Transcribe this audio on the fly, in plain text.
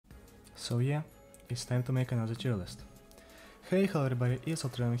So yeah, it's time to make another tier list. Hey, hello everybody, it's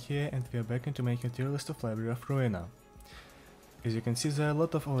Ultron here and we are back into making a tier list of Library of Ruina. As you can see, there are a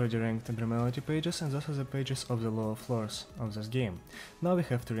lot of already ranked Abnormality pages, and those are the pages of the lower floors of this game. Now we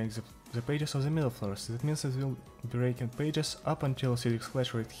have to rank the pages of the middle floors. That means that we'll be ranking pages up until Civic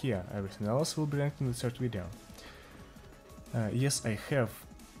Splash right here. Everything else will be ranked in the third video. Yes, I have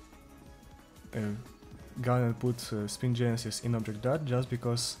gone and put Spin Genesis in Object Dart just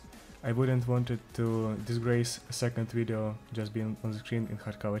because I wouldn't want it to disgrace a second video just being on the screen in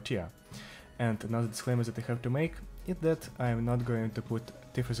hardcover tier. And another disclaimer that I have to make is that I am not going to put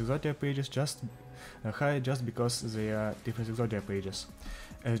Tiflis Exodia pages just high just because they are Tiflis Exodia pages.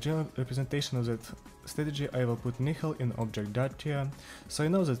 As general representation of that strategy, I will put Nihil in Object Dart tier, so I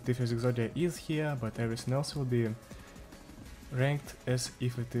know that Tiflis Exodia is here, but everything else will be ranked as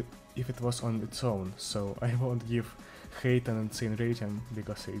if it was on its own, so I won't give hate an insane rating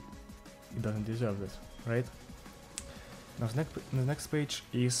because it doesn't deserve it, right? Now the next page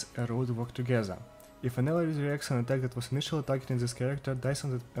is a road walk together. If an ally resurrects an attack that was initially targeting this character, dice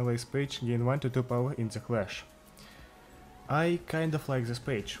on the ally's page gain 1 to 2 power in the clash. I kind of like this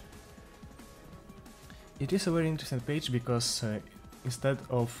page. It is a very interesting page because instead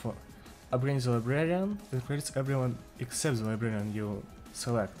of upgrading the librarian, it creates everyone except the librarian you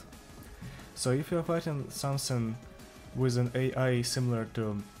select. So if you are fighting something with an AI similar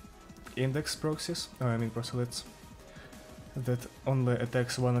to index proxies, proselytes, that only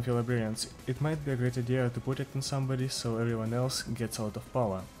attacks one of your librarians, it might be a great idea to put it in somebody so everyone else gets a lot of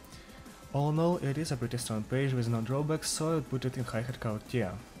power. All in all, it is a pretty strong page with no drawbacks, so I would put it in high hardcover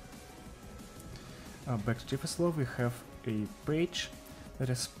tier. Back to Tiflis Law, we have a page that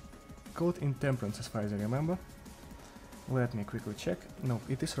is called Intemperance as far as I remember. Let me quickly check. No,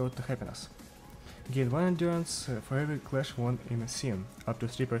 it is Road to Happiness. Gain 1 endurance for every clash won in a scene, up to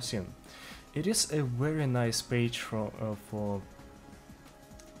 3 per scene. It is a very nice page for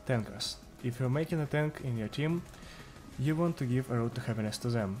tankers. If you're making a tank in your team, you want to give a Road to Happiness to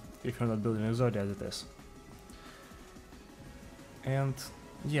them, if you're not building Exodia as it is. And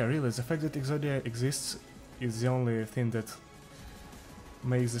yeah, really, the fact that Exodia exists is the only thing that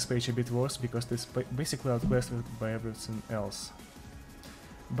makes this page a bit worse, because it's basically outclassed by everything else.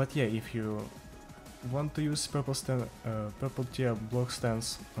 But yeah, if you want to use purple tier block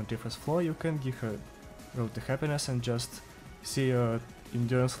stance on Tiflis floor, you can give her Road to Happiness and just see your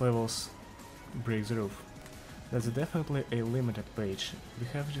endurance levels break the roof. That's definitely a limited page. We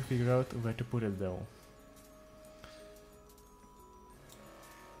have to figure out where to put it though.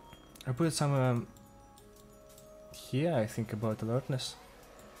 I put it somewhere here, I think, about alertness.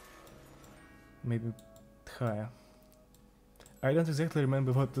 Maybe higher. I don't exactly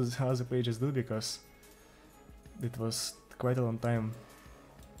remember what those other pages do because it was quite a long time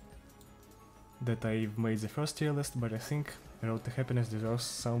that I've made the first tier list, but I think Road to Happiness deserves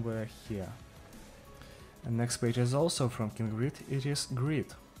somewhere here. And next page is also from King Grid, it is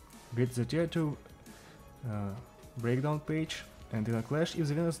Grid. Grid is a tier 2 breakdown page, and in a clash, if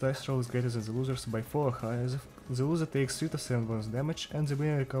the winner's dice roll is greater than the loser's by 4 or higher, the loser takes 3 to 7 bonus damage and the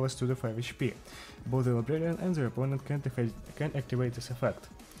winner recovers 2 to 5 HP. Both the librarian and their opponent can activate this effect.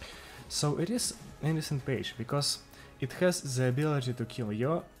 So it is an interesting page, because it has the ability to kill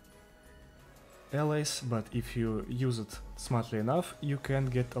your allies, but if you use it smartly enough, you can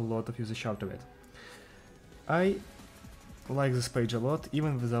get a lot of usage out of it. I like this page a lot,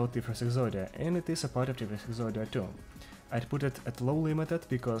 even without Tiflis Exodia, and it is a part of Tiflis Exodia too. I'd put it at low limited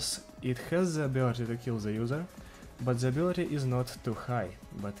because it has the ability to kill the user, but the ability is not too high.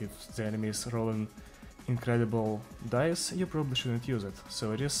 But if the enemy is rolling incredible dice, you probably shouldn't use it,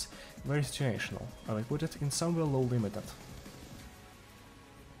 so it is very situational. I would put it in somewhere low limited.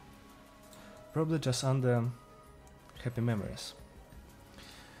 Probably just under Happy Memories.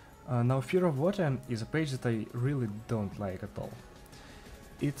 Now Fear of Water is a page that I really don't like at all.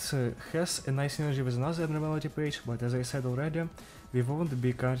 It has a nice synergy with another Abnormality page, but as I said already, we won't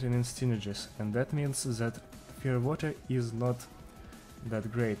be counting in synergies, and that means that Fear of Water is not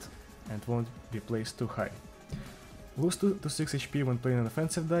that great and won't be placed too high. Lose 2 to 6 HP when playing an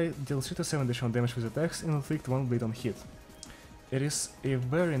offensive die, deal 3 to 7 additional damage with attacks, and inflict 1 bleed on hit. It is a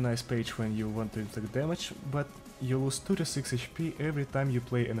very nice page when you want to inflict damage, but you lose 2 to 6 HP every time you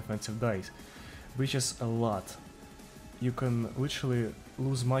play an offensive die, which is a lot. You can literally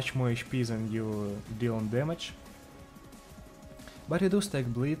lose much more HP than you deal on damage, but you do stack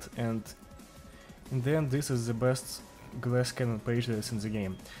bleed, and in the end this is the best glass cannon page that is in the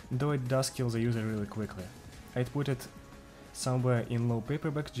game, though it does kill the user really quickly. I'd put it somewhere in low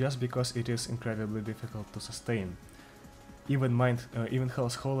paperback just because it is incredibly difficult to sustain. even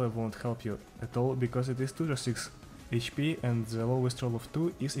Hell's Holler won't help you at all because it is 2 to 6 HP and the lowest roll of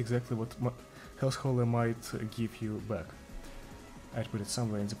 2 is exactly what Hell's Holler might give you back. I'd put it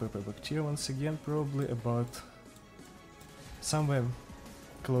somewhere in the paperback tier once again, probably about somewhere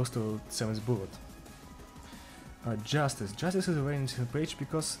close to 7th bullet. Justice. Justice is a very interesting page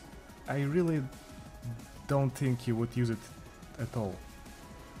because I really don't think you would use it at all.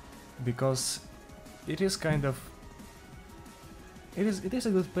 Because it is kind of... It is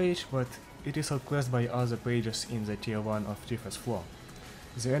a good page, but it is outclassed by other pages in the tier 1 of Triffus Floor.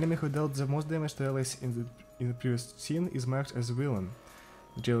 The enemy who dealt the most damage to allies in the previous scene is marked as villain.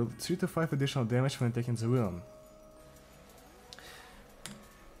 Deal 3 to 5 additional damage when attacking the villain.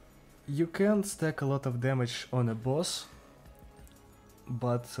 You can stack a lot of damage on a boss,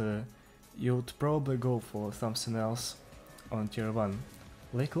 but you'd probably go for something else on tier 1,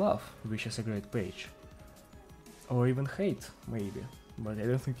 like Love, which is a great page. Or even Hate, maybe, but I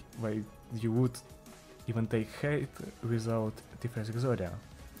don't think why you would even take Hate without Triffus Exodia.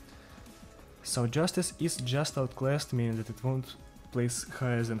 So Justice is just outclassed, meaning that it won't place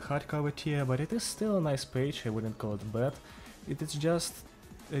higher than hardcover tier, but it is still a nice page, I wouldn't call it bad. It is just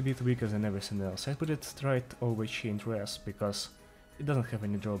a bit weaker than everything else. I put it right over Chained Res, because it doesn't have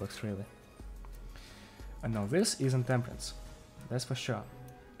any drawbacks really. And now this is Intemperance, that's for sure.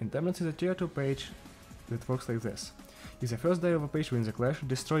 Intemperance is a tier 2 page that works like this. If the first die of a page wins a clash,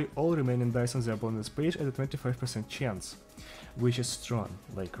 destroy all remaining dice on the opponent's page at a 25% chance, which is strong,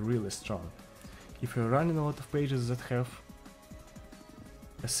 like really strong. If you're running a lot of pages that have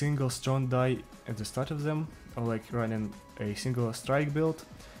a single strong die at the start of them, or like running a single strike build,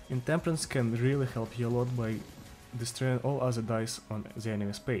 Intemperance can really help you a lot by destroying all other dice on the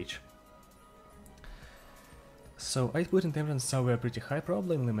enemy's page. So I'd put Intemperance somewhere pretty high,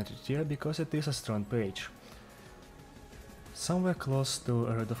 probably in limited tier, because it is a strong page. Somewhere close to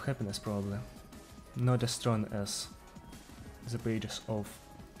a Red of Happiness probably. Not as strong as the pages of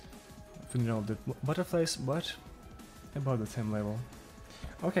Funeral of the Butterflies, but about the same level.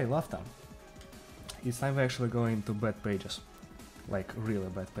 Okay, Laughter. It's time we actually go into bad pages. Like really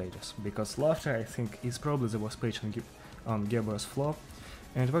bad pages. Because Laughter, I think, is probably the worst page on Gabriel's Floor,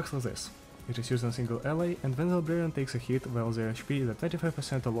 and it works like this. It is used on a single ally, and when the Librarian takes a hit while their HP is at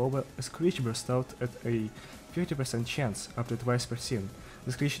 25% or lower, a Screech bursts out at a 50% chance, up to twice per scene.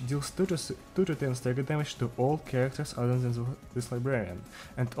 The Screech deals 2 to 10 stagger damage to all characters other than this Librarian,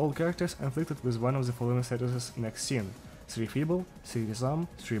 and all characters inflicted with one of the following statuses next scene: 3 Feeble, 3 Disarm,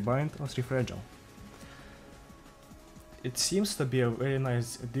 3 Bind, or 3 Fragile. It seems to be a very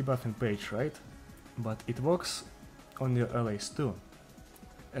nice debuffing page, right? But it works on your allies too,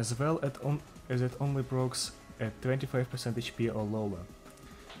 as well as it only procs at 25% HP or lower.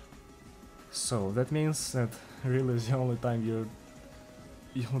 So that means that really the only time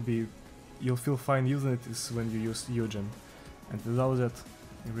you'll feel fine using it is when you use Eugen, and without that,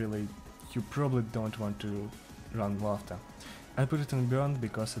 really, you probably don't want to run Laughter. I put it on Burn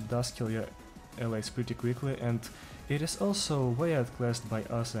because it does kill your allies pretty quickly, and it is also way outclassed by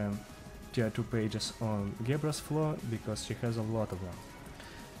other tier 2 pages on Gabriel's Floor because she has a lot of them.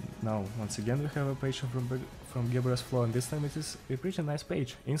 Now, once again we have a page from Gabriel's Floor, and this time it is a pretty nice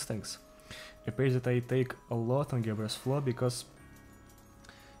page, Instincts. A page that I take a lot on Gabriel's Floor because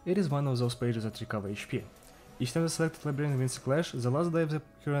it is one of those pages that recover HP. Each time the selected Librarian wins a clash, the last die of the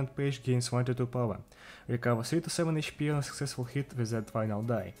current page gains 1 to 2 power. Recover 3 to 7 HP on a successful hit with that final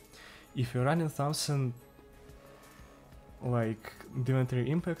die. If you're running something like Divinatory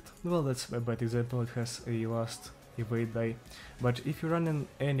Impact, well, that's a bad example, it has a last evade die, but if you're running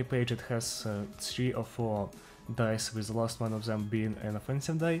any page that has 3 or 4 dice with the last one of them being an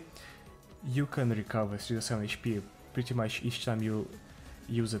offensive die, you can recover 3 to 7 HP pretty much each time you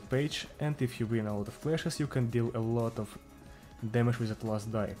use that page, and if you win a lot of clashes you can deal a lot of damage with that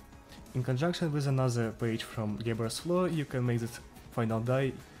last die. In conjunction with another page from Gabriel's Floor, you can make that final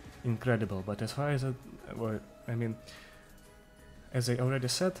die incredible, but as far as as I already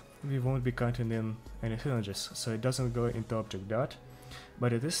said, we won't be counting in any synergies, so it doesn't go into Object Art,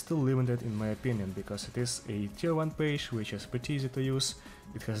 but it is still limited in my opinion, because it is a tier 1 page which is pretty easy to use,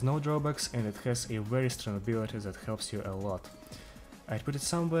 it has no drawbacks, and it has a very strong ability that helps you a lot. I'd put it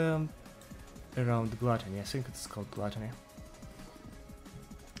somewhere around Gluttony, I think it's called Gluttony.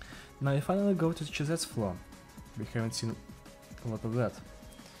 Now I finally go to Chizette's Floor, we haven't seen a lot of that.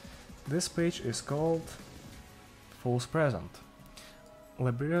 This page is called False Present.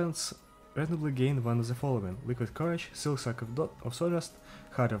 Librarians randomly gain one of the following: Liquid Courage, Silk Sack of Sawdust,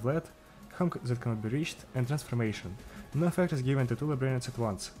 Heart of Lead, Home that cannot be reached, and Transformation. No effect is given to 2 Librarians at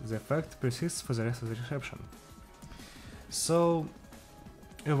once. The effect persists for the rest of the reception. So,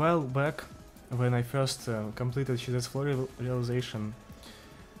 a while back, when I first completed Shizetsu's floor realization,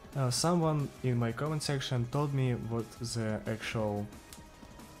 someone in my comment section told me what the actual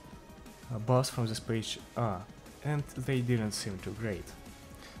boss from this page are, and they didn't seem too great.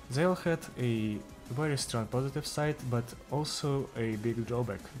 They all had a very strong positive side, but also a big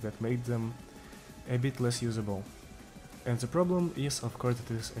drawback that made them a bit less usable. And the problem is, of course,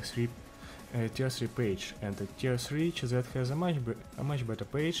 that it is a tier 3 page, and a tier 3 Chizet has a much better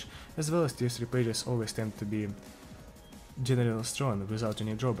page, as well as tier 3 pages always tend to be generally strong without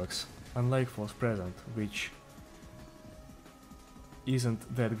any drawbacks, unlike False Present, which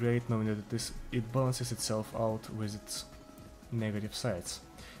isn't that great, knowing that it balances itself out with its negative sides.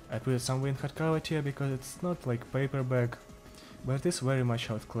 I put it somewhere in hardcover tier because it's not like paperback, but it is very much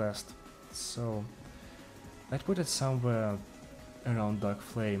outclassed, so I'd put it somewhere around Dark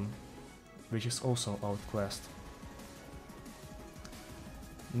Flame, which is also outclassed.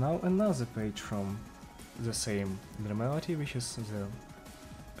 Now another page from the same Abnormality, which is the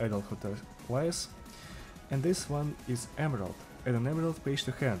Adulthood Lies, and this one is Emerald. Add an Emerald page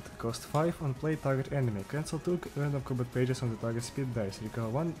to hand, cost 5 on play target enemy, cancel 2 random combat pages on the target speed dice, recover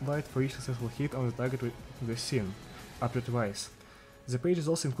 1 light for each successful hit on the target with the scene, up to twice. The page is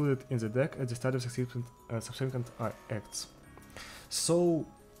also included in the deck at the start of subsequent acts. So,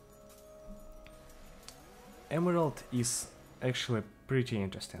 Emerald is actually pretty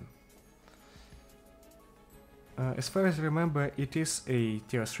interesting. As far as I remember, it is a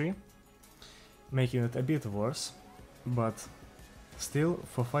tier 3, making it a bit worse, but still,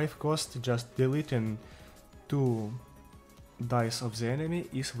 for 5 cost, just deleting 2 dice of the enemy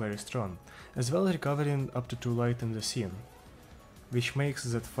is very strong, as well as recovering up to 2 light in the scene, which makes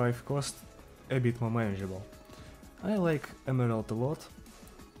that 5 cost a bit more manageable. I like Emerald a lot,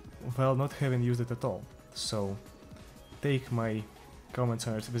 while not having used it at all, so take my comments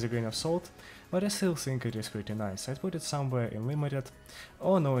on it with a grain of salt, but I still think it is pretty nice. I'd put it somewhere in limited,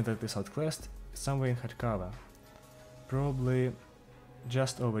 or knowing that it is outclassed, somewhere in hardcover. Probably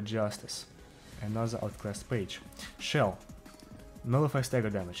just over Justice, another outclassed page. Shell, nullify stagger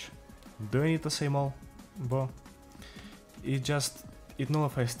damage. Do I need to say more? Bo? It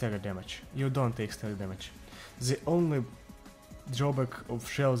nullifies stagger damage. You don't take stagger damage. The only drawback of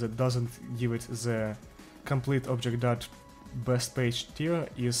Shell that doesn't give it the complete object dart best page tier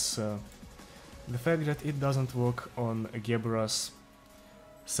is the fact that it doesn't work on Gebra's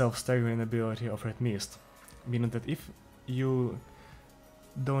self-staggering ability of Red Mist, meaning that if you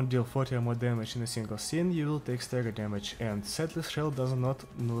don't deal 40 or more damage in a single scene, you will take stagger damage, and sadly Shell does not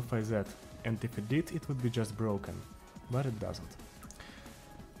nullify that, and if it did, it would be just broken, but it doesn't.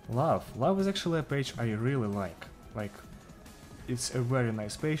 Love is actually a page I really like, it's a very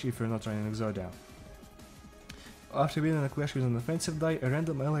nice page if you're not running Exodia. After winning a clash using an offensive die, a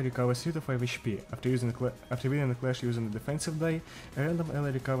random ally recovers 3 to 5 HP. After winning a clash using a defensive die, a random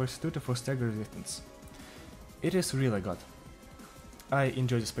ally recovers 2 to 4 stagger resistance. It is really good. I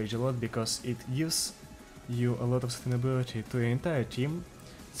enjoy this page a lot because it gives you a lot of sustainability to the entire team.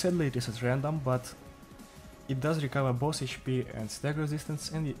 Sadly it is at random, but it does recover both HP and stagger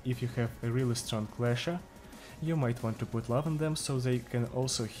resistance, and if you have a really strong clasher, you might want to put Love on them so they can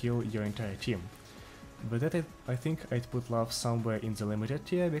also heal your entire team. But that I think I'd put Love somewhere in the limited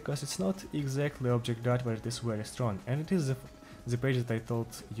tier, because it's not exactly object dart, but it is very strong, and it is the page that I told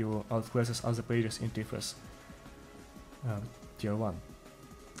you outclasses other pages in Tifus tier 1.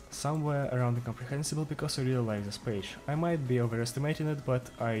 Somewhere around incomprehensible, because I really like this page. I might be overestimating it, but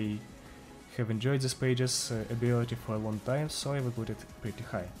I have enjoyed this page's ability for a long time, so I would put it pretty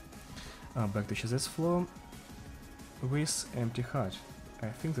high. Back to Shizetsu's floor with Empty Heart. I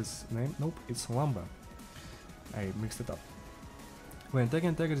think that's the name. Nope, it's Lumber. I mixed it up. When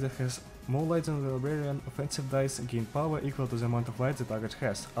attacking a target that has more light than the librarian, offensive dice gain power equal to the amount of light the target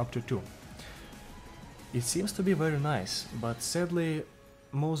has, up to 2. It seems to be very nice, but sadly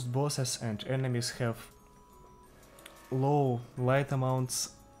most bosses and enemies have low light amounts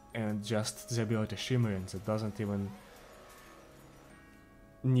and just the ability Shimmering that doesn't even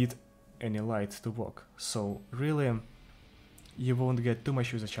need any light to work. So really you won't get too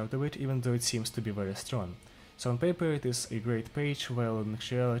much usage out of it, even though it seems to be very strong. So on paper it is a great page, while in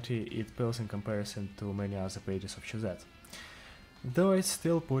actuality it pales in comparison to many other pages of Shizet. Though I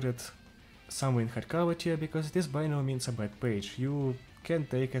still put it somewhere in hardcover tier, because it is by no means a bad page. You can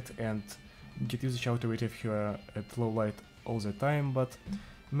take it and get usage out of it if you are at low light all the time, but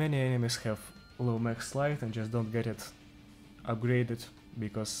many enemies have low max light and just don't get it upgraded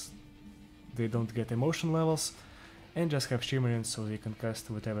because they don't get emotion levels, and just have Shimmering so they can cast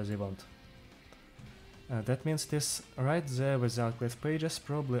whatever they want. That means it is right there without left pages,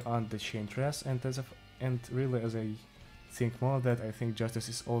 probably on the chain trace, and really as I think more that I think Justice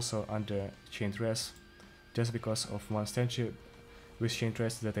is also under chain trace, just because of one statue with chain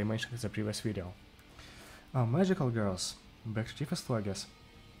trace that I mentioned in the previous video. Magical Girls, back to Tifa's flow, I guess.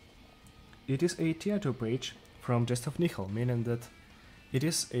 It is a tier 2 page from Jest of Nihil, meaning that it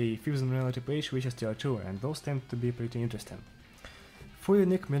is a 5th Abnormality page which is tier 2, and those tend to be pretty interesting. 4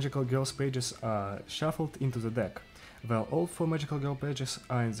 unique Magical Girls pages are shuffled into the deck. While all 4 Magical Girl pages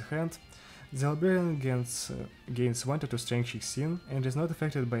are in the hand, the Librarian gains 1 to 2 strength 16 and is not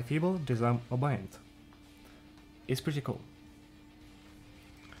affected by Feeble, Disarm or Bind. It's pretty cool.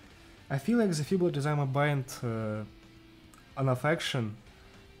 I feel like the Feeble, Disarm or Bind on of action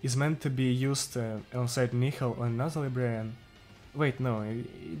is meant to be used alongside Nihil or another Librarian. Wait, no,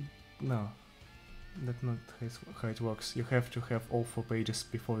 no. That's not how it works. You have to have all 4 pages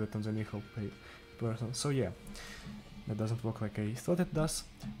before that on the Nihil person. So yeah, that doesn't work like I thought it does,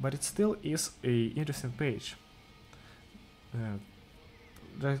 but it still is a interesting page.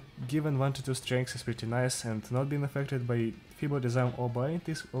 Given 1 to 2 strengths is pretty nice, and not being affected by Feeble, Disarm or Bind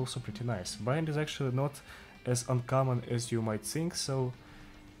is also pretty nice. Bind is actually not as uncommon as you might think, so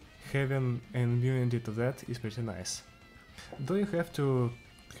having an immunity to that is pretty nice. Though you have to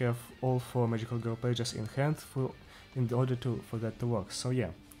have all 4 Magical Girl pages in hand in order for that to work, so yeah.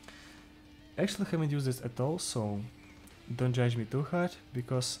 Actually haven't used this at all, so don't judge me too hard,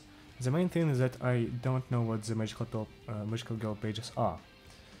 because the main thing is that I don't know what the Magical Girl pages are.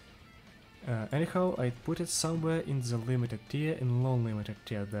 Anyhow, I put it somewhere in the limited tier, in low limited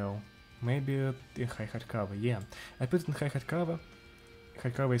tier though. Maybe in high hardcover, yeah. I put it in high hardcover.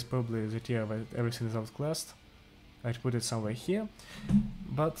 Hardcover is probably the tier where everything is outclassed. I'd put it somewhere here,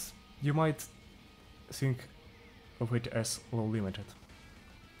 but you might think of it as low limited.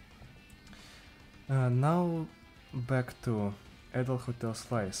 Now back to Adult Hotel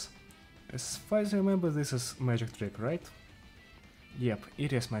Slice. As far as I remember, this is Magic Trick, right? Yep,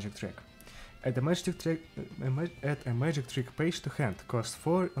 it is Magic Trick. Add a Magic Trick page to hand, cost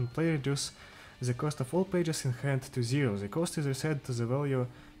 4, and play reduce the cost of all pages in hand to 0. The cost is reset to the value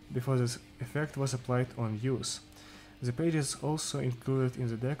before this effect was applied on use. The page is also included in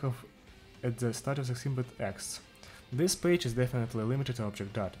the deck at the start of the Symbol acts. This page is definitely limited to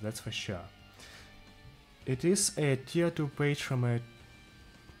object dot, that's for sure. It is a tier 2 page from a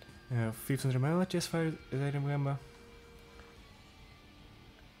 5th Abnormality as far as I remember.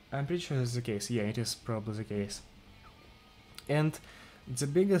 I'm pretty sure that's the case, yeah, it is probably the case. And the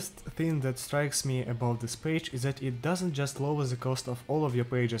biggest thing that strikes me about this page is that it doesn't just lower the cost of all of your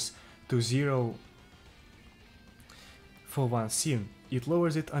pages to 0 for one scene, it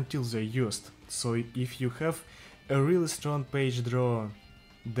lowers it until they're used. So if you have a really strong page draw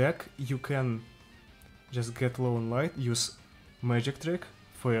deck, you can just get low on light, use Magic Trick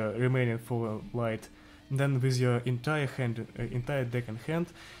for your remaining 4 light, then with your entire deck in hand,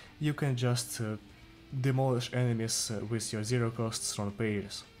 you can just demolish enemies with your 0 cost strong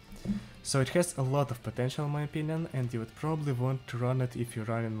pages. So it has a lot of potential in my opinion, and you would probably want to run it if you're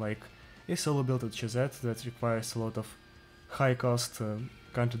running like a solo build at Chazette that requires a lot of high cost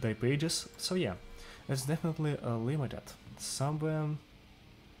counter die pages, so yeah, it's definitely limited. Somewhere,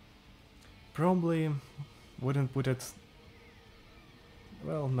 probably wouldn't put it,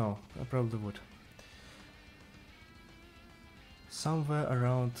 well no, I probably would. Somewhere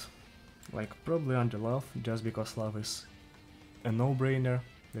around, like probably under Love, just because Love is a no-brainer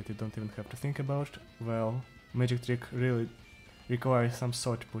that you don't even have to think about, well, Magic Trick really requires some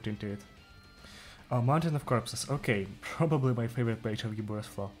thought put into it. Mountain of Corpses, okay, probably my favorite page of Gibora's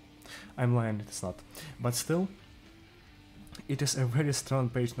Flow. I'm lying, it's not. But still, it is a very strong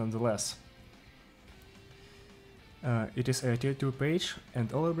page nonetheless. It is a tier 2 page,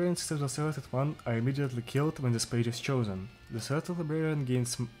 and all librarians except the selected one are immediately killed when this page is chosen. The selected librarian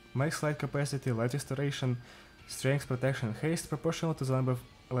gains max light capacity, light restoration, strength, protection, and haste proportional to the number of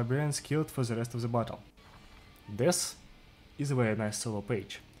librarians killed for the rest of the battle. This is a very nice solo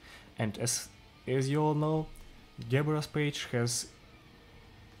page, and as you all know, Deborah's page has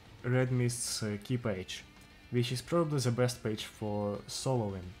Red Mist's key page, which is probably the best page for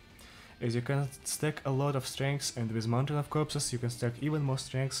soloing, as you can stack a lot of strengths, and with Mountain of Corpses you can stack even more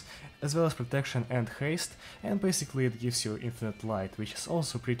strengths, as well as protection and haste, and basically it gives you infinite light, which is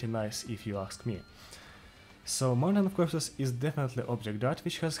also pretty nice if you ask me. So Mountain of Corpses is definitely object dot,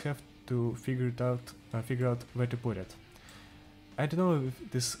 which has have to figure out where to put it. I don't know if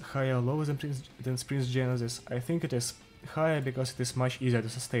it is higher or lower than Prince Genesis. I think it is higher because it is much easier to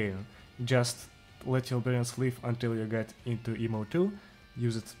sustain. Just let your librarians live until you get into Emo 2,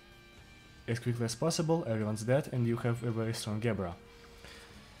 use it as quickly as possible, everyone's dead, and you have a very strong Gebra.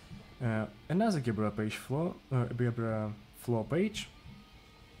 Another Gebra page floor, Gebra floor page,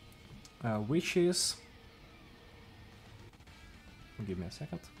 which is, give me a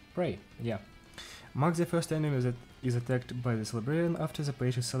second, Prey, yeah. Mark the first enemy that is attacked by this librarian after the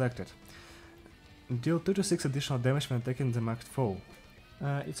page is selected. Deal 2 to 6 additional damage when attacking the marked foe.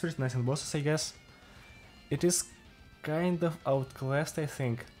 It's pretty nice on bosses, I guess. It is kind of outclassed, I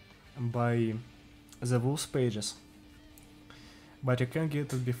think, by the wolf's pages. But you can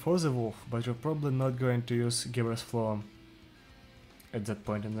get it before the wolf, but you're probably not going to use Gebra's Floor at that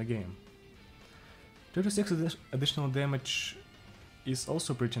point in the game. 2 to 6 additional damage is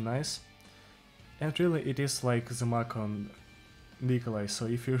also pretty nice. And really it is like the mark on Nikolai, so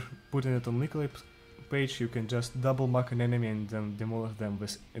if you're putting it on Nikolai page, you can just double mark an enemy and then demolish them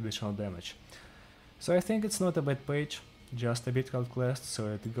with additional damage. So I think it's not a bad page, just a bit outclassed, so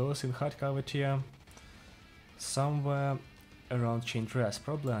it goes in hardcover tier, somewhere around Chain Dress,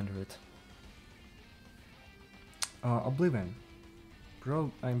 probably under it. Oblivion.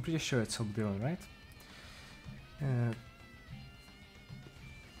 I'm pretty sure it's Oblivion, right?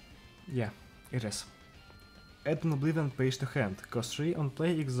 Yeah, it is. Add an Oblivion page to hand, cost 3 on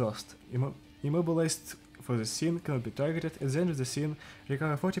play exhaust. Immobilized for the scene, cannot be targeted. At the end of the scene,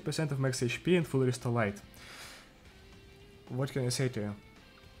 recover 40% of max HP and fully restore light. What can I say to you?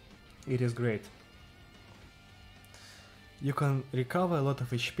 It is great. You can recover a lot of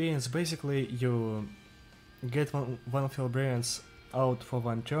HP, and it's basically you get one of your librarians out for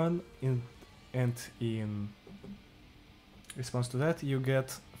one turn, and in response to that you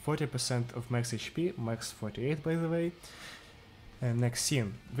get 40% of max HP, max 48 by the way, next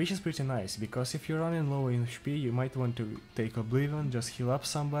scene, which is pretty nice, because if you're running low in HP you might want to take Oblivion, just heal up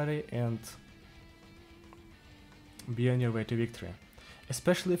somebody and be on your way to victory.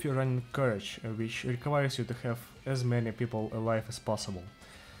 Especially if you're running Courage, which requires you to have as many people alive as possible.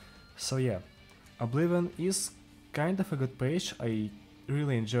 So yeah, Oblivion is kind of a good page, I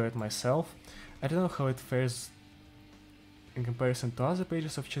really enjoy it myself. I don't know how it fares in comparison to other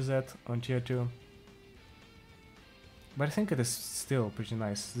pages of Chazette on tier 2, but I think it is still pretty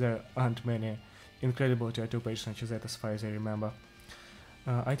nice. There aren't many incredible tier 2 pages on Chazette as far as I remember.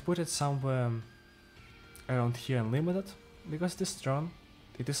 I'd put it somewhere around here and limited, because it is strong.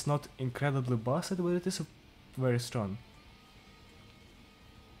 It is not incredibly busted, but it is very strong.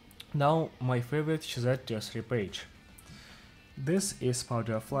 Now my favorite Chazette tier 3 page. This is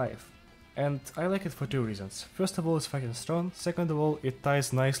Powder of Life. And I like it for two reasons. First of all, it's fucking strong. Second of all, it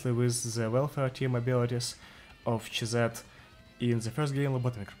ties nicely with the welfare team abilities of Chazette in the first game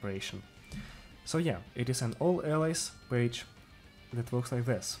Lobotomy Corporation. So yeah, it is an all allies page that works like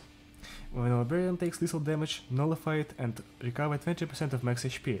this. When a librarian takes lethal damage, nullify it and recover 20% of max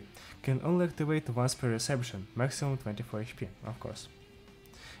HP. Can only activate once per reception, maximum 24 HP, of course.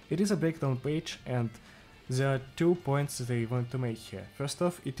 It is a breakdown page, and there are 2 points that I want to make here. First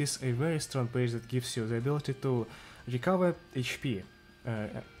off, it is a very strong page that gives you the ability to recover HP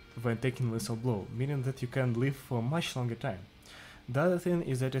when taking lethal blow, meaning that you can live for a much longer time. The other thing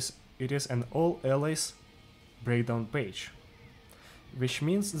is that it is an all allies breakdown page, which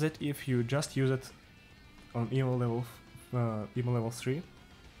means that if you just use it on emo level 3,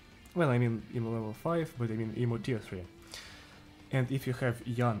 well, I mean emo level 5, but I mean emo tier 3, and if you have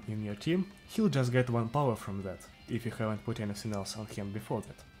Jan in your team, he'll just get 1 power from that, if you haven't put anything else on him before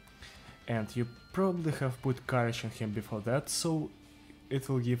that. And you probably have put Courage on him before that, so it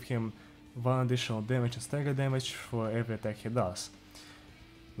will give him 1 additional damage and stagger damage for every attack he does,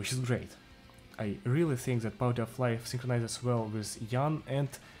 which is great. I really think that Powder of Life synchronizes well with Jan, and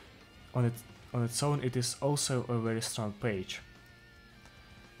on its own it is also a very strong page.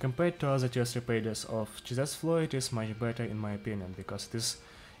 Compared to other tier 3 pages of Chazette's floor, it is much better in my opinion, because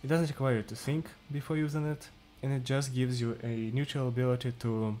it doesn't require you to think before using it, and it just gives you a neutral ability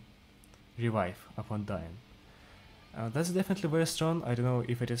to revive upon dying. That's definitely very strong. I don't know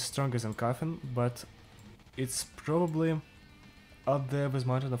if it is stronger than Coffin, but it's probably up there with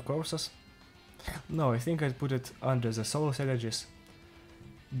Mountain of Corpses. No, I think I'd put it under the Soul Elegies,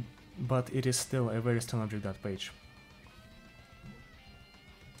 but it is still a very strong object, that page.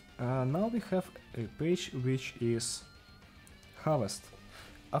 Now we have a page which is Harvest.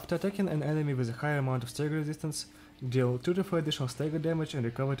 After attacking an enemy with a higher amount of stagger resistance, deal 2 to 4 additional stagger damage and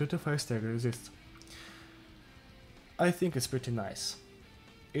recover 2 to 5 stagger resist. I think it's pretty nice.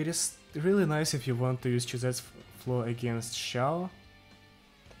 It is really nice if you want to use Chazette's floor against Xiao,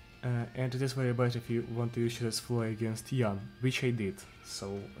 and it is very bad if you want to use Chazette's floor against Jan, which I did,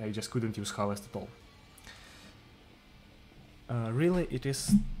 so I just couldn't use Harvest at all. Really, it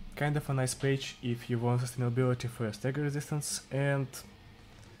is kind of a nice page if you want sustainability for your stagger resistance, and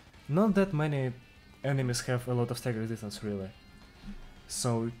not that many enemies have a lot of stagger resistance really.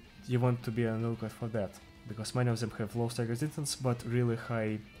 So you want to be on the lookout for that, because many of them have low stagger resistance but really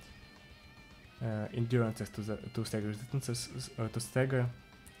high endurances to stagger resistances to stagger,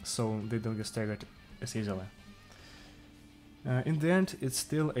 so they don't get staggered as easily. In the end, it's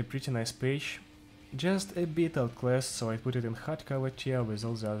still a pretty nice page, just a bit outclassed, so I put it in hardcover tier with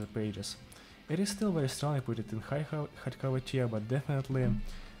all the other pages. It is still very strong, I put it in high hardcover tier, but definitely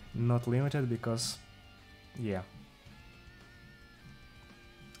not limited, because yeah,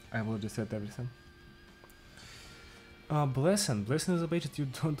 I will just set everything. Blessing is a page that you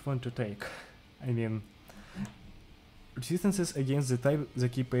don't want to take. I mean, resistances against the type the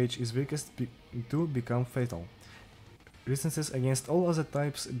key page is weakest to become fatal. Resistances against all other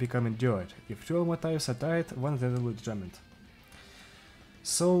types become endured. If 2 or more types are tied, one is will be determined.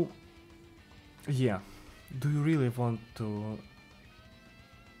 So, yeah, do you really want to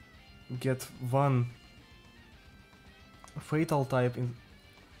get one fatal type in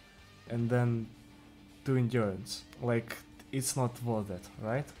and then 2 endurance? Like, it's not worth it,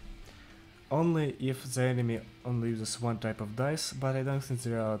 right? Only if the enemy only uses one type of dice, but I don't think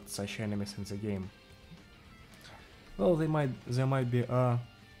there are such enemies in the game. Well, there might be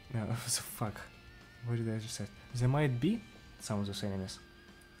fuck, what did I just say? There might be some of those enemies,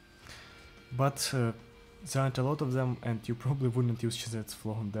 but there aren't a lot of them, and you probably wouldn't use Chizet's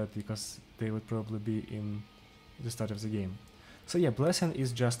Flow on that because they would probably be in the start of the game. So yeah, Blessing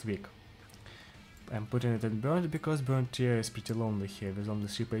is just weak. I'm putting it in Burned because Burned tier is pretty lonely here, with only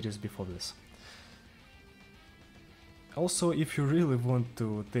 3 pages before this. Also, if you really want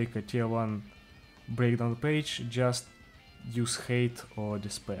to take a tier 1 breakdown page, just use Hate or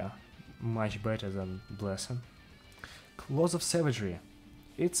Despair. Much better than Blessing. Claws of Savagery.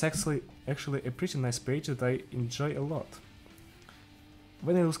 It's actually a pretty nice page that I enjoy a lot.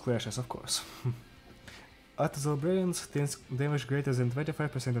 When I lose clashes, of course. After the Librarians, things damage greater than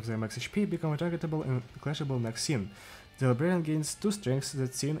 25% of their max HP become targetable and clashable next scene. The Librarian gains 2 strengths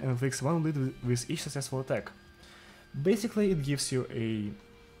that scene and inflicts 1 bleed with each successful attack. Basically, it gives you a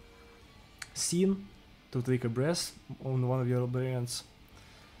scene to take a breath on one of your Librarians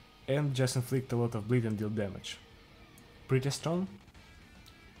and just inflict a lot of bleed and deal damage. Pretty strong,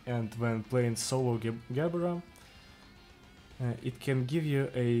 and when playing solo Gabbera, it can give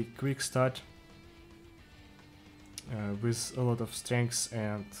you a quick start with a lot of strengths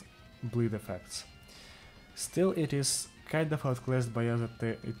and bleed effects. Still, it is kind of outclassed by other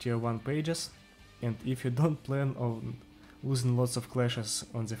tier 1 pages, and if you don't plan on losing lots of clashes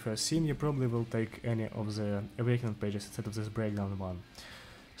on the first scene, you probably will take any of the Awakening pages instead of this breakdown one.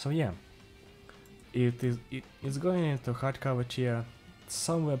 So yeah, it's going into hardcover tier,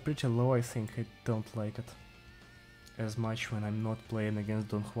 somewhere pretty low. I think I don't like it as much when I'm not playing against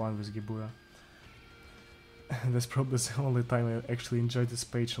Don Juan with Gibura. That's probably the only time I actually enjoyed this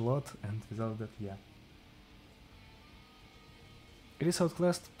page a lot, and without that, yeah. It is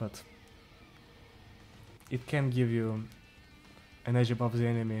outclassed, but it can give you an edge above the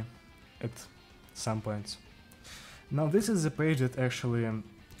enemy at some points. Now this is the page that actually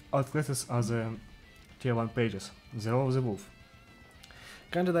outclasses other tier 1 pages, The Roll of the Wolf.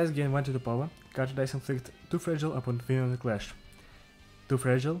 Counter dice gain 1 to 2 power, counter dice inflict 2 fragile upon winning the clash. 2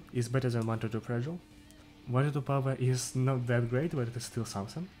 fragile is better than 1 to 2 fragile. 1 to 2 power is not that great, but it is still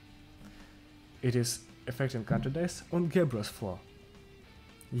something. It is affecting counter dice on Gabbera's floor.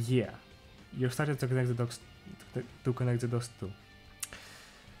 Yeah, you started to connect the dots too.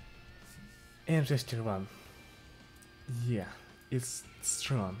 And just tier 1. Yeah, it's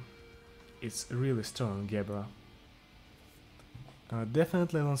strong. It's really strong, Gabbera.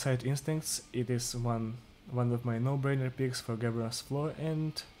 Definitely alongside Instincts, it is one of my no-brainer picks for Gabbera's floor,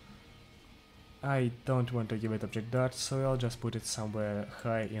 and I don't want to give it Object Dart, so I'll just put it somewhere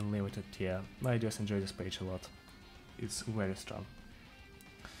high in limited tier. I just enjoy this page a lot. It's very strong.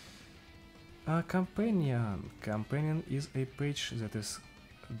 Companion. Companion is a page that is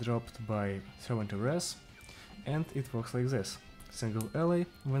dropped by Servant of Res, and it works like this. Single ally.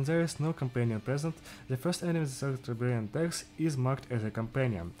 When there is no companion present, the first enemy the selected librarian attacks is marked as a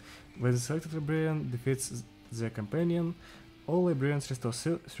companion. When the selected librarian defeats the companion, all librarians restore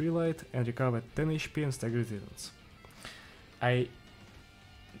 3 light and recover 10 HP and stagger resistance. I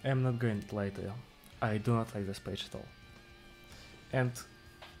am not going to lie to you. I do not like this page at all. And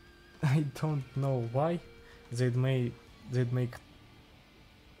I don't know why they'd make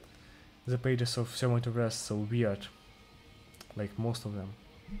the pages of Servant of Rest so weird, like most of them.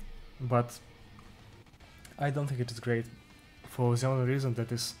 But I don't think it is great for the only reason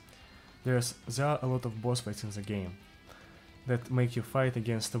that is There are a lot of boss fights in the game that make you fight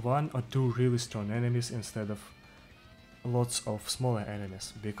against one or two really strong enemies instead of lots of smaller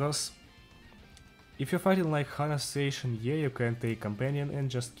enemies, because if you're fighting like Hana Station, yeah, you can take companion and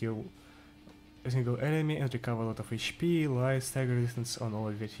just kill a single enemy and recover a lot of HP, light, stagger distance on all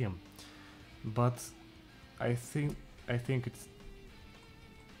of your team. But I think it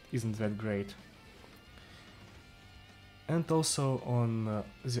isn't that great. And also on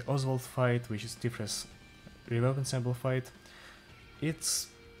the Oswald fight, which is Tifra's reverb ensemble fight, it's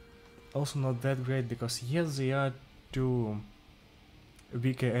also not that great because yes, there are two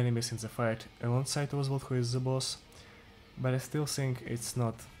weaker enemies in the fight alongside Oswald, who is the boss, but I still think it's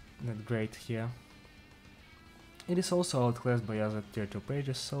not that great here. It is also outclassed by other tier 2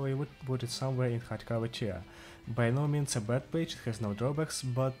 pages, so I would put it somewhere in hardcover tier. By no means a bad page, it has no drawbacks,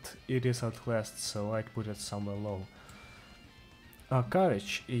 but it is outclassed, so I'd put it somewhere low.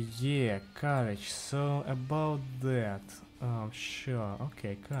 Courage, yeah, courage, so about that, sure,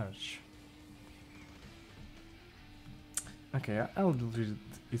 okay, courage. Okay, I'll read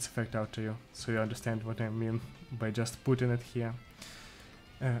its effect out to you, so you understand what I mean by just putting it here.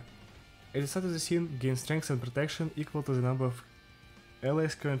 At the start of the scene, gain strength and protection equal to the number of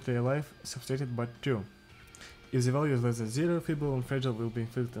allies currently alive, substituted by 2. If the value is less than 0, feeble and fragile will be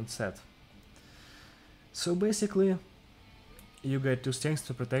inflicted and set. So basically, you get 2 strengths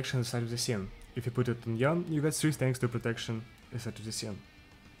to protection at the start of the scene. If you put it on Yan, you get 3 strengths to protection at the start of the scene.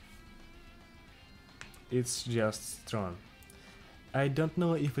 It's just strong. I don't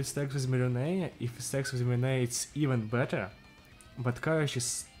know if it stacks with Ruina. If it stacks with Ruina, it's even better. But Courage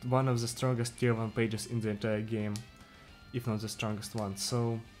is one of the strongest tier 1 pages in the entire game, if not the strongest one,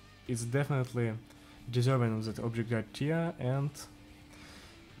 so it's definitely deserving of that object guard tier. And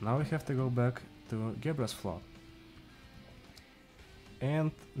now we have to go back to Gebra's Floor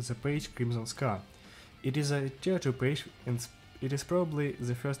and the page Crimson Scar. It is a tier 2 page, and it is probably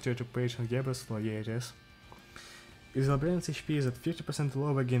the first tier 2 page on Gebra's Floor. Yeah, it is. Its Librarian's HP is at 50%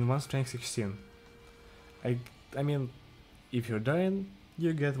 lower, gain 1 strength 16. I mean, if you're dying,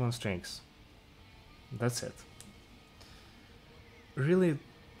 you get 1 strength. That's it. Really,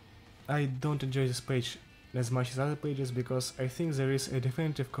 I don't enjoy this page as much as other pages because I think there is a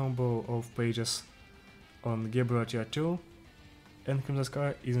definitive combo of pages on Gebra tier 2, and Crimson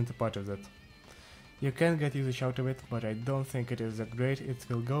Scar isn't a part of that. You can get usage out of it, but I don't think it is that great. It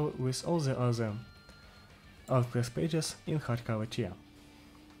will go with all the other outclass pages in hardcover tier.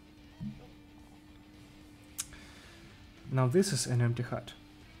 Now this is an empty hut.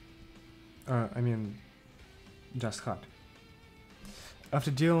 I mean, just hut.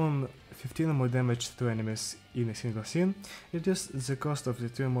 After dealing 15 or more damage to enemies in a single scene, reduce the cost of the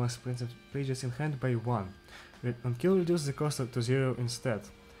 2 most expensive pages in hand by 1. On kill, reduce the cost to 0 instead.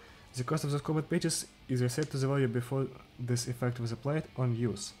 The cost of those combat pages is reset to the value before this effect was applied on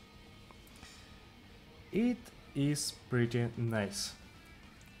use. It is pretty nice.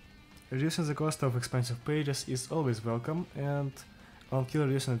 Reducing the cost of expensive pages is always welcome, and on kill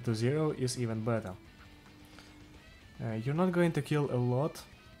reducing it to 0 is even better. You're not going to kill a lot,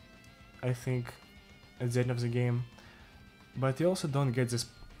 I think, at the end of the game, but you also don't get this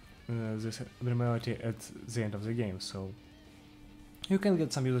abnormality at the end of the game, so you can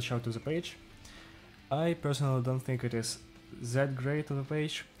get some usage out of the page. I personally don't think it is that great of a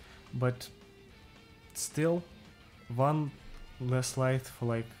page, but still, 1 less light for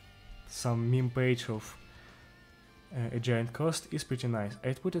like some meme page of a giant cost is pretty nice.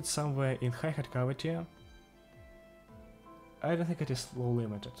 I'd put it somewhere in high hardcover tier. I don't think it is low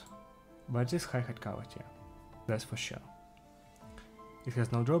limited, but it is high hardcover tier, that's for sure. It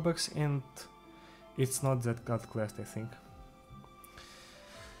has no drawbacks and it's not that outclassed, I think.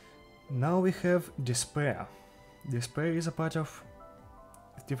 Now we have Despair. Despair is a part of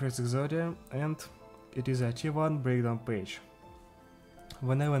Tifra's Exodia, and it is a tier 1 breakdown page.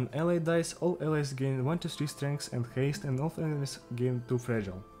 Whenever an ally dies, all allies gain 1 to 3 strength and haste, and all enemies gain 2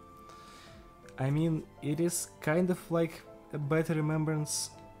 fragile. I mean, it is kind of like a better remembrance,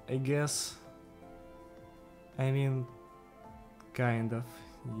 I guess. I mean, kind of,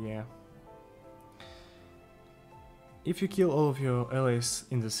 yeah. If you kill all of your allies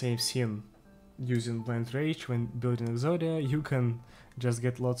in the same scene using Blind Rage when building Exodia, you can just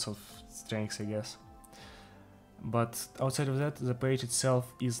get lots of strengths, I guess. But outside of that, the page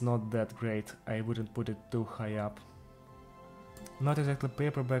itself is not that great. I wouldn't put it too high up. Not exactly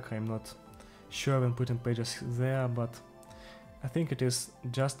paperback, I'm not sure when putting pages there, but I think it is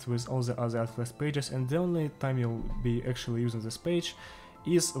just with all the other outclassed pages, and the only time you'll be actually using this page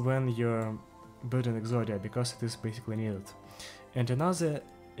is when you're building Exodia, because it is basically needed. And another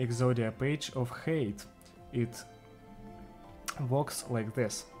Exodia page of hate. It works like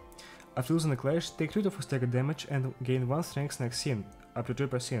this. After losing a clash, take 2 to 4 stagger damage and gain 1 strength next scene, up to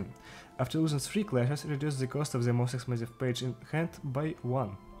 2%. After losing 3 clashes, reduce the cost of the most expensive page in hand by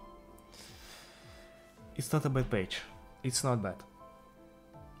 1. It's not a bad page. It's not bad.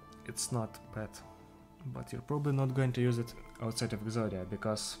 It's not bad. But you're probably not going to use it outside of Exodia,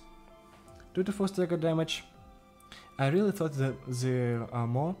 because 2 to 4 stagger damage. I really thought that there are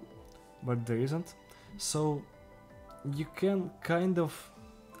more, but there isn't. So you can kind of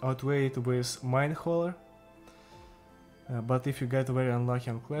outweigh it with Mine Hauler, but if you get very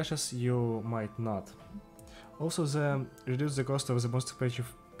unlucky on clashes, you might not. Also, the reduce the cost of the most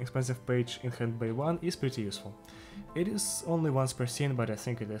expensive page in hand by 1 is pretty useful. It is only once per scene, but I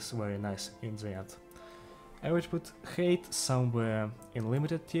think it is very nice in the end. I would put hate somewhere in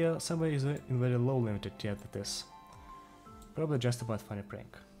limited tier, somewhere in very low limited tier, that is. Probably just about funny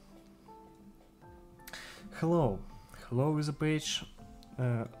prank. Hello. Hello is a page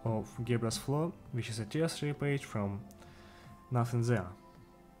of Gebra's Floor, which is a tier 3 page from Nothing There.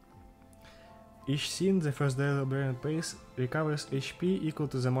 Each scene, the first Librarian pace recovers HP equal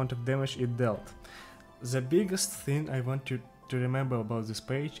to the amount of damage it dealt. The biggest thing I want you to remember about this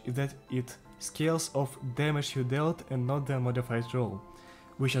page is that it scales of damage you dealt and not the modified roll,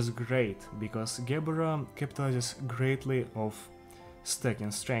 which is great, because Gebra capitalizes greatly of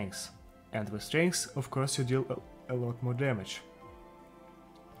stacking strengths, and with strengths, of course, you deal a lot more damage.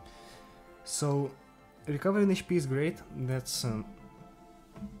 So, recovering HP is great, that's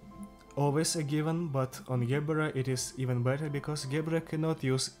always a given, but on Gebra it is even better, because Gebra cannot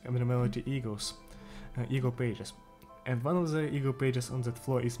use Abnormality ego pages. And one of the ego pages on that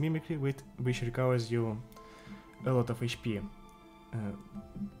floor is Mimicry, which recovers you a lot of HP.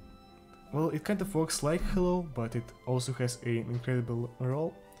 Well, it kind of works like Hello, but it also has an incredible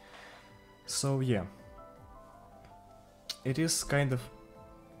roll. So yeah, it is kind of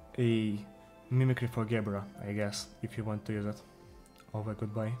a Mimicry for Gebra, I guess, if you want to use it. Over,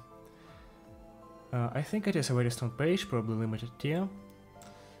 goodbye. I think it is a very strong page, probably limited tier.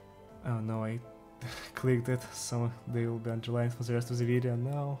 Oh no, I clicked it, so they will be underlined for the rest of the video.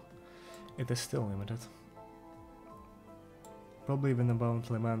 No, it is still limited. Probably even about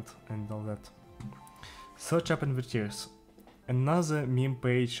Lament and all that. Search Up and Tears. Another meme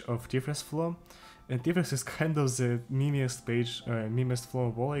page of Tifres Floor. And Tifres is kind of the memest page, memest floor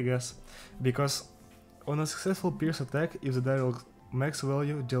of all, I guess. Because on a successful Pierce attack, if the dialogue max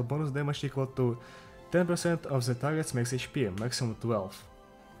value, deal bonus damage equal to 10% of the target's max HP, maximum 12.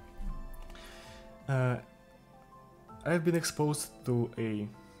 I've been exposed to a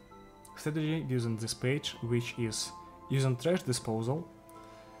strategy using this page, which is using trash disposal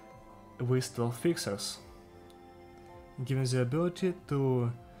with 12 fixers, giving the ability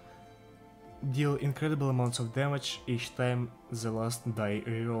to deal incredible amounts of damage each time the last die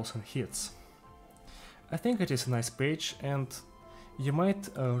rerolls and hits. I think it is a nice page, and you might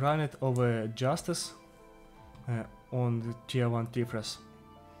run it over Justice on the tier 1 Tifres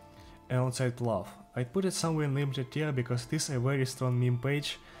alongside Love. I'd put it somewhere in limited tier because it is a very strong meme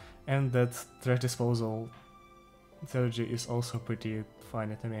page, and that trash disposal strategy is also pretty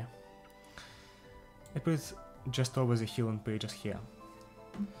funny to me. I put it just over the healing pages here.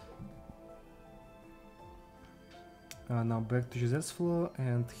 Now back to Gisette's floor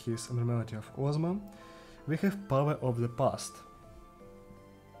and his Abnormality of Ozma. We have Power of the Past.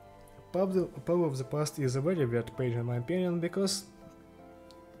 Power of the Past is a very weird page in my opinion, because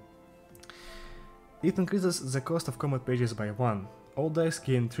it increases the cost of combat pages by 1. All dice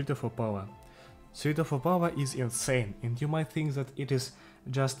gain 3 to 4 power. 3 to 4 power is insane, and you might think that it is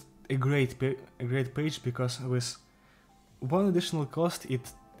just a great page because with 1 additional cost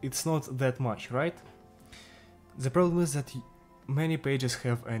it's not that much, right? The problem is that many pages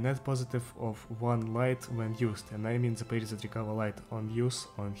have a net positive of 1 light when used, and I mean the pages that recover light on use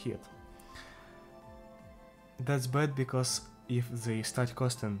on hit. That's bad because if they start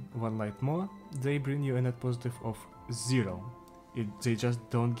costing 1 light more, they bring you a net positive of 0. They just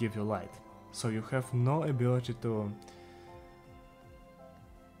don't give you light. So you have no ability to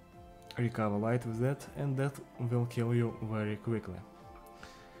recover light with that, and that will kill you very quickly.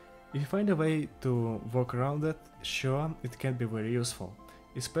 If you find a way to work around that, sure, it can be very useful.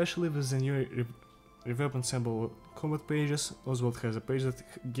 Especially with the new Reverb Ensemble combat pages. Oswald has a page that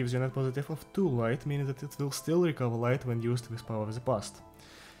gives you a net positive of 2 light, meaning that it will still recover light when used with Power of the Past.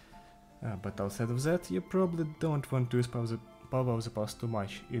 But outside of that, you probably don't want to use Power of the Past too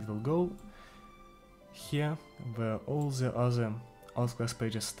much. It will go here, where all the other outclass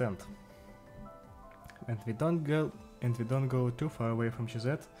pages stand. And we don't and we don't go too far away from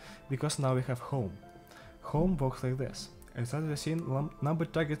Chizette, because now we have home. Home works like this. At the start of the scene,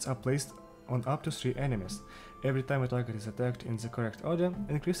 numbered targets are placed on up to 3 enemies. Every time a target is attacked in the correct order,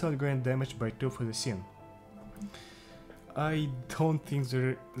 increase outgoing damage by 2 for the scene. I don't think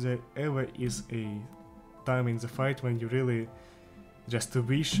there ever is a time in the fight when you really just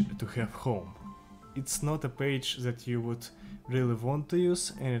wish to have home. It's not a page that you would really want to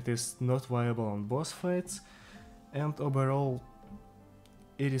use, and it is not viable on boss fights, and overall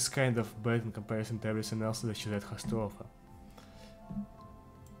it is kind of bad in comparison to everything else that Chizette has to offer.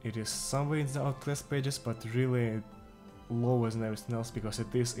 It is somewhere in the outclass pages, but really lower than everything else because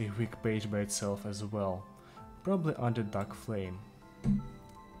it is a weak page by itself as well. Probably under Dark Flame.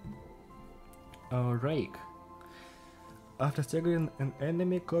 Rake. After staggering an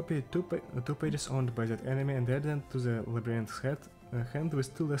enemy, copy two pages owned by that enemy and add them to the librarian's hand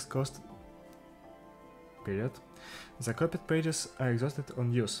with 2 less cost. Period. The copied pages are exhausted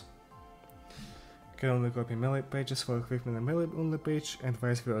on use. Can only copy melee pages for equipment a melee only page and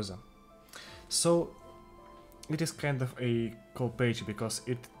vice versa. So it is kind of a cool page because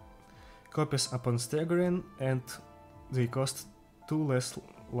it copies upon staggering and they cost 2 less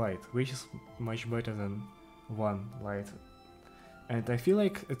light, which is much better than 1 light. And I feel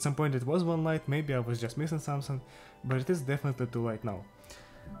like at some point it was 1 light, maybe I was just missing something, but it is definitely 2 light now.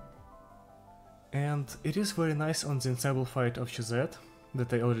 And it is very nice on the ensemble fight of Chizette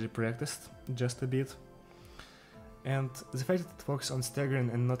that I already practiced just a bit. And the fact that it focuses on staggering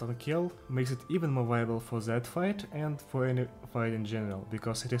and not on kill makes it even more viable for that fight and for any fight in general,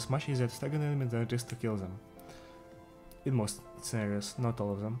 because it is much easier to stagger an enemy than it is to kill them. In most scenarios, not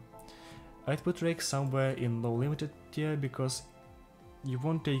all of them. I'd put Rake somewhere in low limited tier because you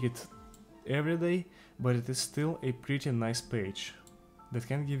won't take it every day, but it is still a pretty nice page that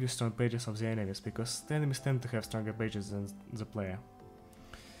can give you strong pages of the enemies, because the enemies tend to have stronger pages than the player.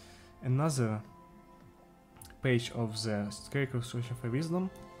 Another page of the Scarecrow Solution for Wisdom,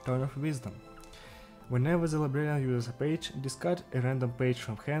 Turn of Wisdom. Whenever the librarian uses a page, discard a random page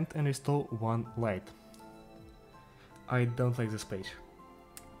from hand and restore 1 light. I don't like this page.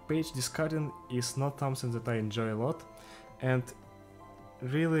 Page discarding is not something that I enjoy a lot, and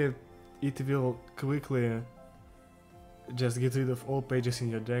really it will quickly just get rid of all pages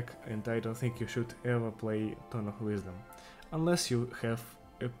in your deck, and I don't think you should ever play Turn of Wisdom. Unless you have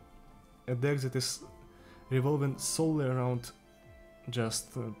a deck that is revolving solely around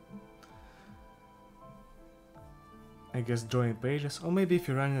just I guess drawing pages, or maybe if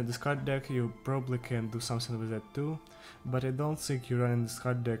you're running a discard deck you probably can do something with that too, but I don't think you're running a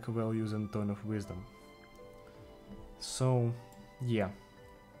discard deck while using Turn of Wisdom. So yeah,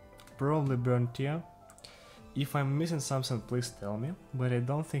 probably burn tier. If I'm missing something, please tell me, but I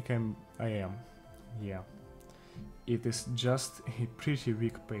don't think I am. Yeah, it is just a pretty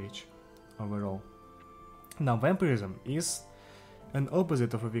weak page overall. Now, Vampirism is an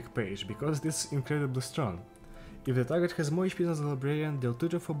opposite of a weak page, because it is incredibly strong. If the target has more HP than the Librarian, deal 2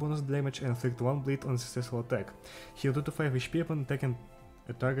 to 4 bonus damage and inflict 1 bleed on successful attack. Heal 2 to 5 HP upon attacking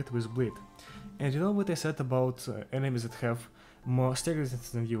a target with bleed. And you know what I said about enemies that have more stagger resistance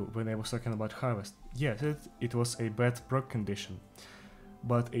than you when I was talking about Harvest? Yes, it was a bad proc condition.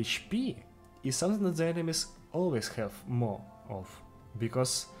 But HP is something that the enemies always have more of,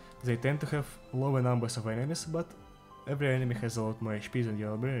 because they tend to have lower numbers of enemies, but every enemy has a lot more HP than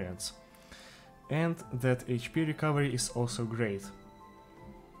your Librarians. And that HP recovery is also great.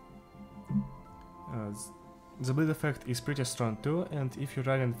 The bleed effect is pretty strong too, and if you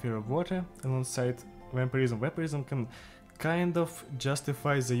run in Fear of Water alongside Vampirism, Vampirism can kind of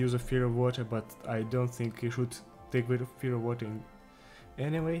justify the use of Fear of Water, but I don't think you should take rid of Fear of Water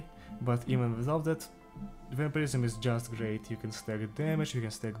anyway. But even without that, Vampirism is just great. You can stack damage, you can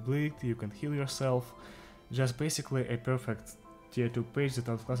stack bleed, you can heal yourself. Just basically a perfect tier 2 page that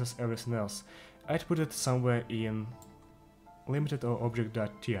outclasses everything else. I'd put it somewhere in limited or object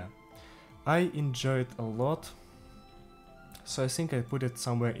tier. I enjoy it a lot, so I think I put it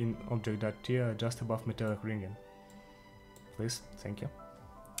somewhere in object tier, just above Metallic Ringing. Please, thank you.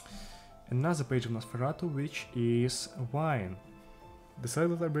 Another page of Nosferatu, which is Wine. The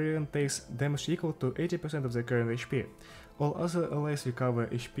Silent Librarian takes damage equal to 80% of their current HP. All other allies recover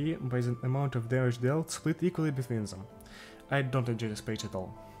HP by the amount of damage dealt, split equally between them. I don't enjoy this page at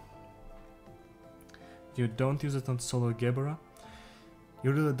all. You don't use it on solo Gebera.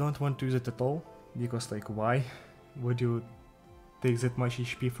 You really don't want to use it at all, because like why would you take that much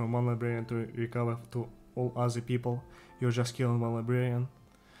HP from one librarian to recover to all other people? You're just killing one librarian.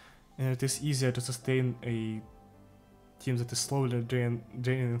 And it is easier to sustain a team that is slowly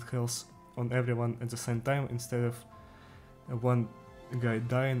draining health on everyone at the same time, instead of one guy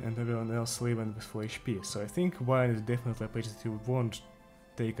dying and everyone else living with full HP. So I think Wine is definitely a page that you won't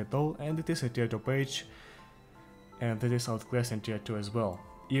take at all, and it is a tier 2 page, and it is outclassed in tier 2 as well,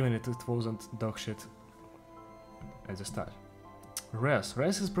 even if it wasn't dog shit at the start. Res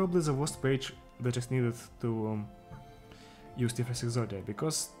is probably the worst page that is needed to use Tiflis Exodia,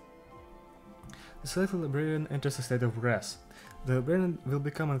 because the selected librarian enters a state of Res. The librarian will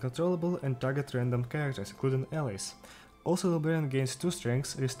become uncontrollable and target random characters, including allies. Also, the librarian gains 2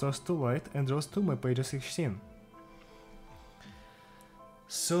 strengths, restores 2 light, and draws 2 more pages each scene.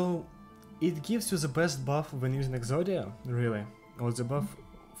 So, it gives you the best buff when using Exodia, really. Or the buff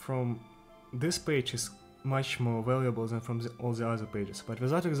from this page is much more valuable than from all the other pages, but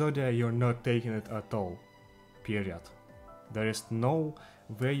without Exodia you're not taking it at all. Period. There is no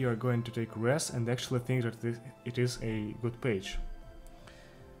way you are going to take Res and actually think that it is a good page.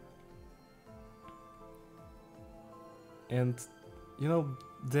 And, you know,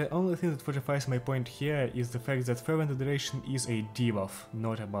 the only thing that fortifies my point here is the fact that Fervent Adoration is a debuff,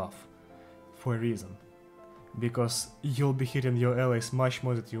 not a buff. For a reason. Because you'll be hitting your allies much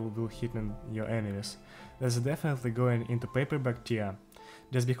more than you will hit your enemies. That's definitely going into paperback tier,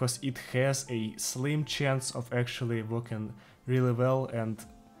 just because it has a slim chance of actually working really well, and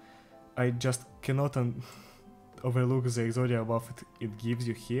I just cannot overlook the Exodia buff it gives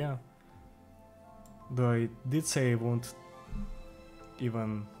you here. Though I did say I won't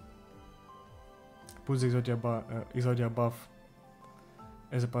even put the Exodia buff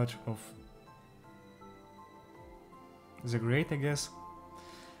as a part of the grade, I guess.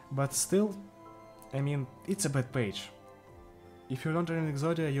 But still, I mean, it's a bad page. If you don't run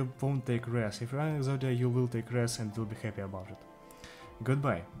Exodia, you won't take Res. If you run Exodia, you will take Res and will be happy about it.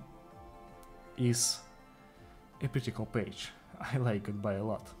 Goodbye is a pretty cool page. I like Goodbye a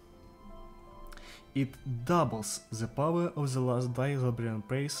lot. It doubles the power of the last die Librarian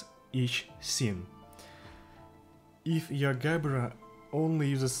praise each scene. If your Gabbra only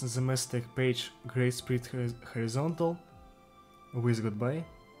uses the Mistake page Great Spirit Horizontal with Goodbye,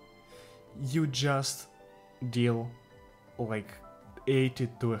 you just deal like 80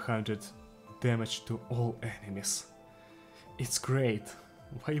 to 100 damage to all enemies. It's great.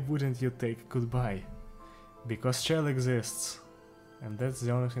 Why wouldn't you take Goodbye? Because Shell exists, and that's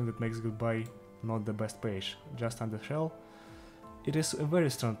the only thing that makes Goodbye not the best page. Just under Shell, it is a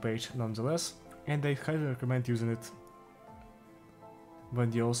very strong page nonetheless, and I highly recommend using it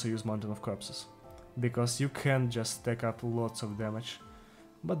when you also use Mountain of Corpses, because you can just stack up lots of damage,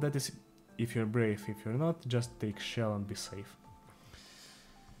 but that is if you're brave. If you're not, just take Shell and be safe.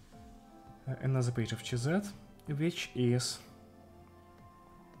 Another page of Chizet, which is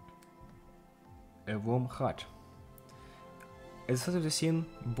a Warm Heart. At the start of the scene,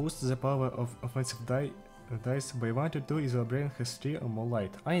 boosts the power of offensive dice by 1 to 2 if the librarian has 3 or more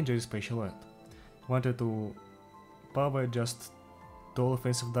light. I enjoy this page a lot. 1 to 2 power just to all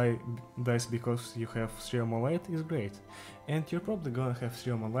offensive dice because you have 3 or more light is great. And you're probably gonna have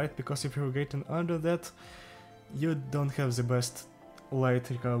 3 or more light, because if you're getting under that, you don't have the best light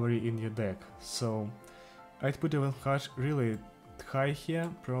recovery in your deck. So I'd put Warm Heart really high here,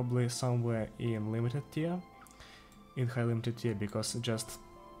 probably somewhere in limited tier. In high limited tier, because just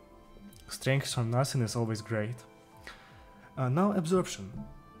strength from nothing is always great. Now Absorption.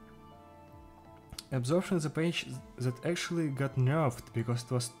 Absorption is a page that actually got nerfed because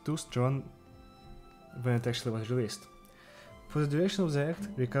it was too strong when it actually was released. For the duration of the act,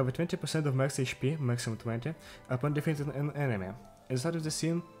 recover 20% of max HP, maximum 20, upon defeating an enemy. At the start of the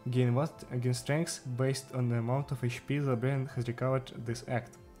scene, gain 1 against strength based on the amount of HP the librarian has recovered this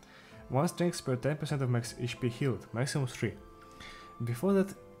act. 1 strength per 10% of max HP healed, maximum 3. Before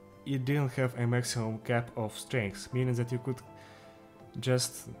that, it didn't have a maximum cap of strengths, meaning that you could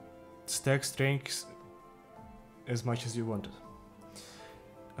just stack strengths as much as you wanted.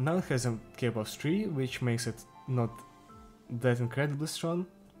 And now it has a cap of 3, which makes it not that incredibly strong,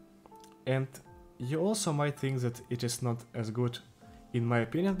 and you also might think that it is not as good in my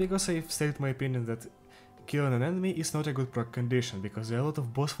opinion, because I've stated my opinion that killing an enemy is not a good proc condition, because there are a lot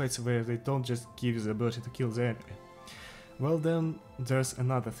of boss fights where they don't just give you the ability to kill the enemy. Well then, there's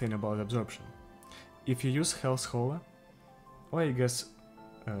another thing about Absorption. If you use Hell's Holler, or I guess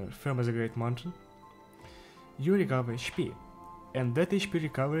Firm as a Great Mountain, you recover HP, and that HP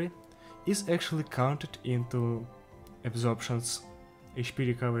recovery is actually counted into Absorption's HP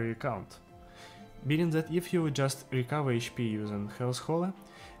recovery count. Meaning that if you just recover HP using Hell's Holler,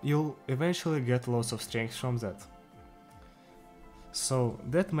 you'll eventually get lots of strength from that. So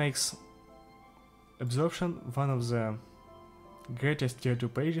that makes Absorption one of the greatest tier 2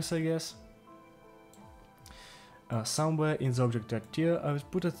 pages, I guess. somewhere in the object tier I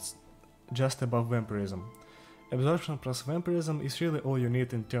would put it just above vampirism. Absorption plus vampirism is really all you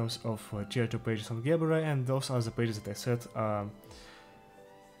need in terms of tier 2 pages on Gebra, and those are the pages that I said are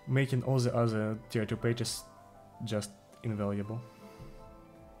making all the other tier 2 pages just invaluable.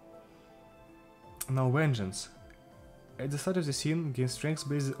 Now Vengeance. At the start of the scene, gain strength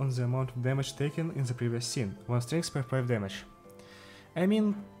based on the amount of damage taken in the previous scene, 1 strength per 5 damage. I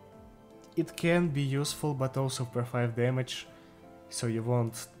mean, it can be useful, but also per 5 damage, so you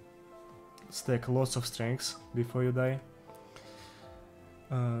won't stack lots of strengths before you die.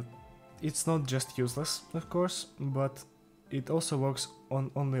 It's not just useless, of course, but it also works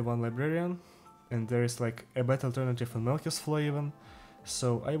on only one librarian, and there is like a better alternative on Melchior's Flow even,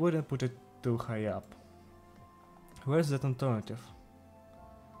 so I wouldn't put it too high up. Where's that alternative?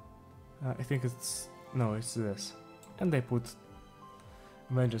 I think it's... no, it's this. And I put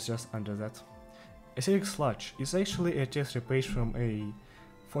Vengeance just under that. Acidic Sludge is actually a tier 3 page from a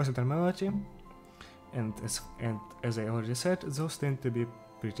Force Abnormality, and as I already said, those tend to be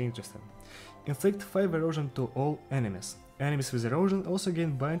pretty interesting. Inflict 5 erosion to all enemies. Enemies with erosion also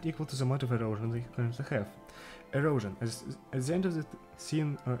gain bind equal to the amount of erosion they currently have. Erosion. At the end of the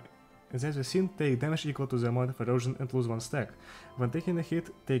scene, take damage equal to the amount of erosion and lose 1 stack. When taking a hit,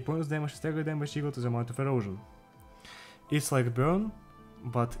 take bonus damage, stagger damage equal to the amount of erosion. It's like burn,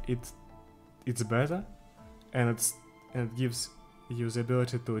 but it's better, and it gives you the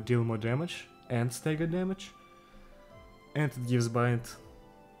ability to deal more damage and stagger damage, and it gives bind,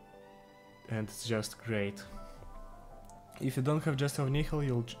 and it's just great. If you don't have Just of Nihil,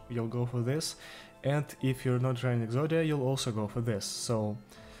 you'll go for this, and if you're not running Exodia, you'll also go for this. So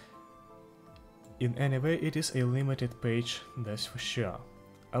in any way, it is a limited page, that's for sure.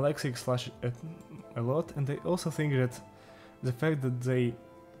 I like Acidic Sludge a lot, and I also think that the fact that they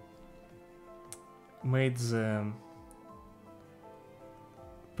made the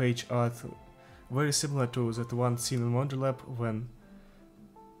page art very similar to that one scene in Wonderlab when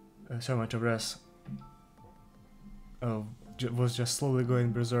Servant of Wrath was just slowly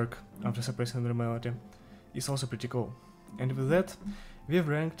going berserk after suppressing Abnormality is also pretty cool. And with that, we've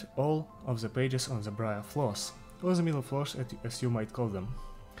ranked all of the pages on the Briar Floors, or the middle floors as you might call them.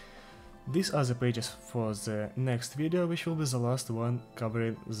 These are the pages for the next video, which will be the last one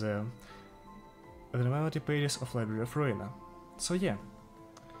covering the Abnormality pages of Library of Ruina. So yeah,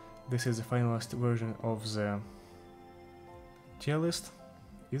 this is the finalized version of the tier list.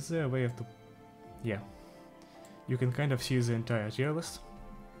 Is there a way to... yeah. You can kind of see the entire tier list.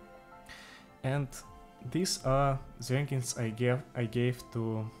 And these are the rankings I gave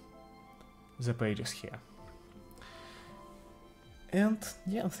to the pages here. And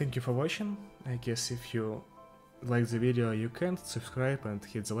yeah, thank you for watching. I guess if you like the video you can subscribe and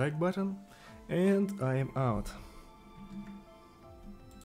hit the like button. And I am out.